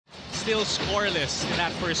still scoreless in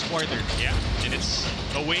that first quarter. Yeah, and it's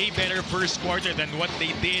a way better first quarter than what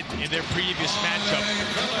they did in their previous matchup,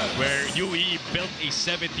 where UE built a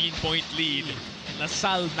 17-point lead.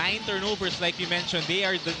 LaSalle, 9 turnovers, like you mentioned. They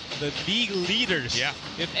are the league leaders. Yeah.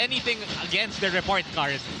 If anything, against the report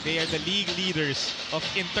card, they are the league leaders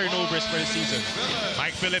in turnovers for the season.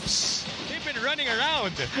 Mike Phillips, they've been running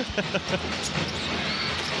around.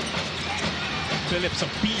 Phillips, a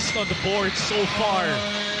beast on the board so far.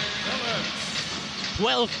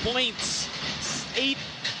 12 points, 8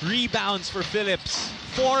 rebounds for Phillips,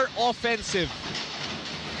 4 offensive.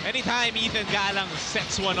 Anytime Ethan Galang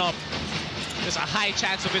sets one up, there's a high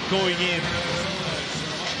chance of it going in.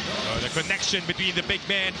 The connection between the big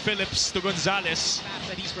man Phillips to Gonzalez.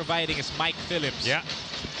 That he's providing is Mike Phillips. Yeah.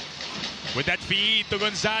 With that feed to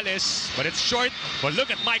Gonzalez, but it's short. But look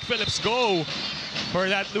at Mike Phillips go for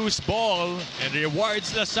that loose ball and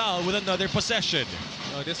rewards LaSalle with another possession.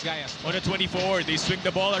 Oh, this guy has... On the 24, they swing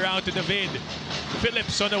the ball around to David.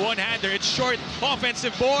 Phillips on the one-hander. It's short.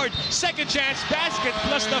 Offensive board. Second chance basket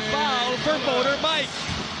plus the foul for Motor Mike.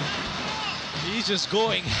 He's just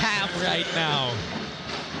going ham right now.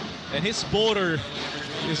 And his motor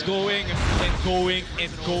is going and going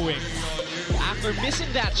and going. After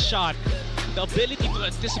missing that shot, the ability to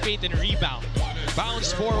anticipate and rebound.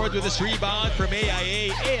 Bounce forward with this rebound from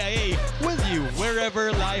AIA. AIA with you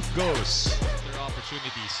wherever life goes. Their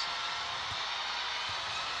opportunities.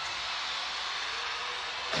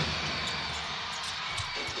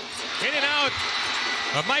 In and out.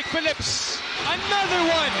 Mike Phillips. Another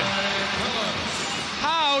one.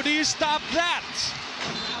 How do you stop that?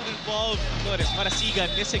 Out involved. Notice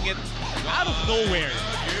Marasigan missing it out of nowhere.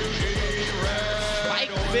 Mike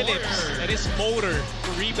Phillips and his motor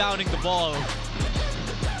for rebounding the ball.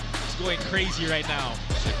 He's going crazy right now.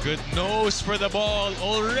 A good nose for the ball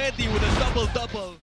already with a double-double.